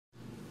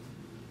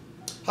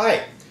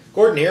Hi,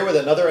 Gordon here with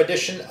another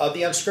edition of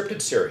the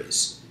Unscripted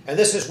Series. And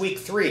this is week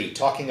 3,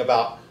 talking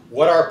about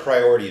what our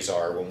priorities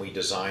are when we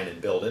design and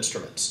build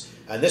instruments.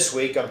 And this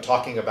week I'm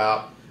talking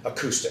about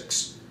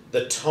acoustics,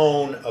 the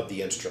tone of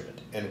the instrument,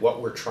 and what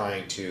we're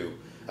trying to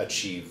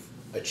achieve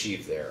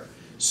there.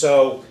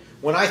 So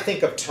when I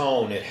think of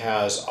tone, it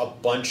has a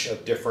bunch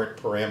of different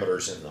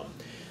parameters in them.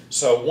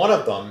 So one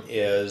of them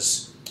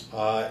is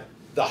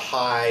the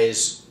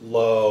highs,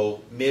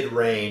 low,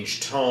 mid-range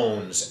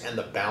tones and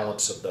the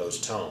balance of those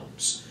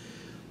tones.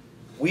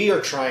 We are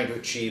trying to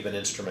achieve an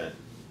instrument,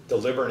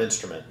 deliver an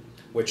instrument,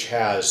 which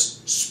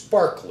has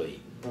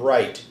sparkly,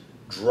 bright,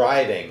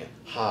 driving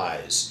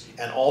highs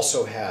and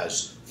also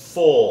has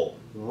full,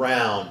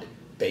 round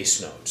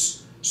bass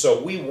notes.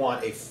 So we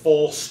want a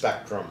full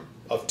spectrum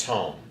of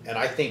tone. And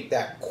I think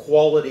that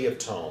quality of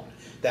tone,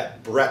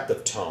 that breadth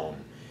of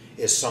tone,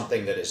 is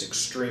something that is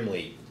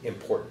extremely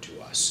important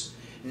to us.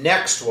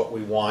 Next, what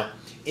we want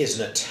is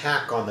an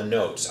attack on the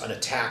notes, an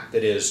attack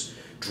that is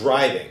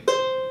driving.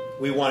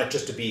 We want it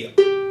just to be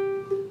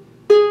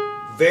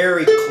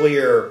very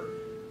clear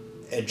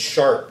and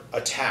sharp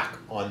attack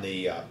on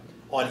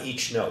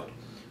each note.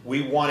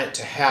 We want it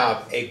to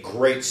have a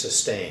great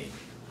sustain.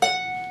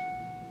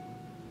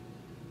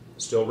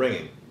 Still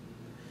ringing.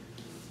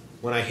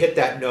 When I hit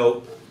that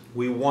note,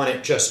 we want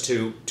it just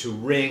to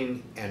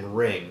ring and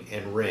ring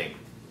and ring.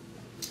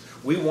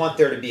 We want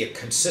there to be a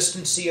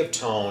consistency of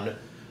tone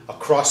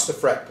across the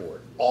fretboard,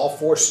 all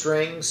 4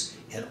 strings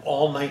and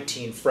all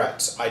 19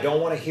 frets. I don't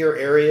want to hear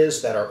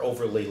areas that are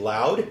overly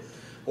loud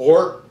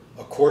or,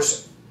 of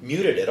course,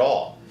 muted at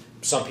all.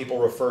 Some people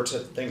refer to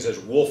things as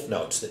wolf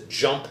notes that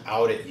jump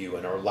out at you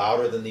and are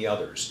louder than the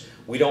others.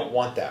 We don't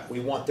want that. We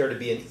want there to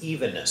be an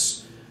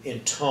evenness in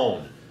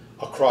tone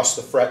across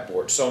the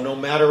fretboard. So no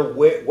matter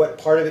what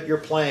part of it you're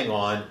playing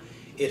on,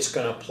 it's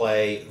going to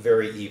play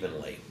very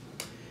evenly.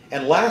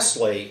 And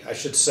lastly, I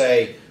should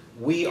say,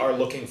 we are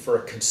looking for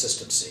a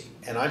consistency,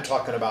 and I'm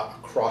talking about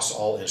across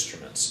all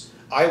instruments.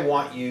 I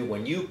want you,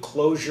 when you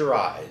close your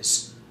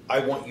eyes, I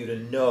want you to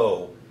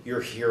know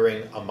you're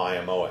hearing a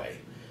Mya-Moe.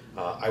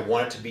 I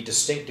want it to be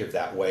distinctive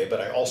that way,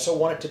 but I also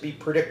want it to be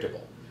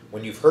predictable.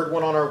 When you've heard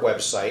one on our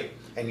website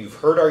and you've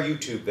heard our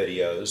YouTube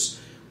videos,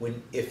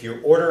 if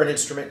you order an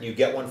instrument and you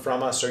get one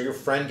from us or your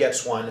friend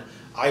gets one,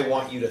 I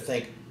want you to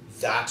think,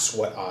 that's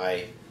what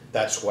I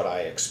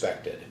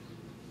expected.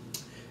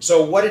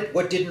 So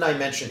what didn't I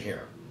mention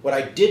here? What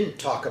I didn't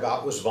talk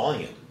about was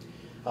volume.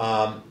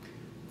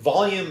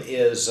 Volume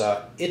is,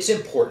 it's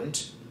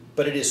important,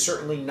 but it is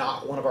certainly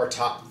not one of our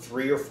top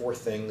 3 or 4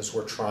 things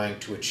we're trying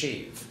to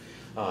achieve.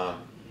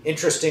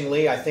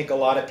 Interestingly, I think a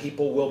lot of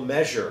people will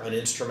measure an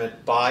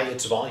instrument by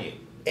its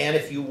volume. And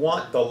if you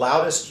want the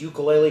loudest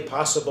ukulele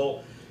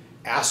possible,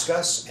 ask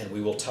us and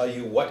we will tell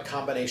you what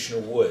combination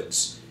of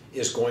woods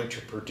is going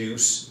to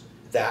produce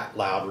that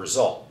loud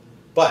result.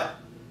 But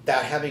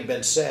that having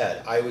been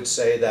said, I would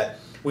say that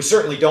we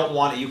certainly don't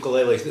want a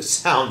ukulele that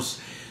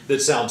sounds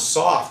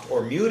soft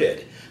or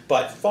muted,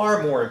 but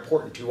far more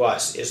important to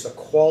us is the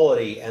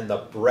quality and the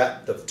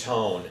breadth of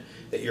tone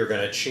that you're going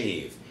to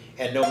achieve.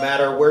 And no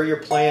matter where you're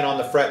playing on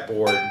the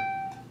fretboard,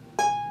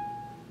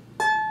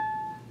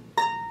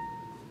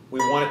 we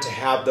want it to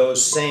have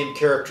those same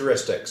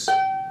characteristics.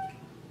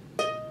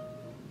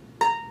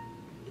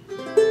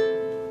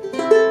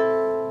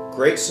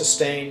 Great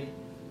sustain,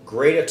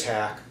 great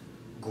attack,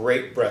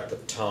 great breadth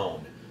of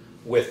tone,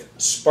 with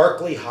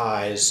sparkly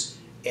highs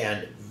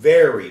and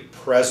very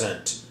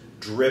present,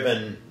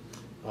 driven,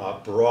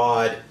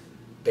 broad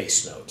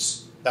bass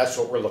notes. That's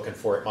what we're looking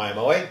for at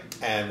Mya-Moe,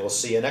 and we'll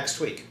see you next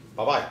week.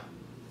 Bye-bye.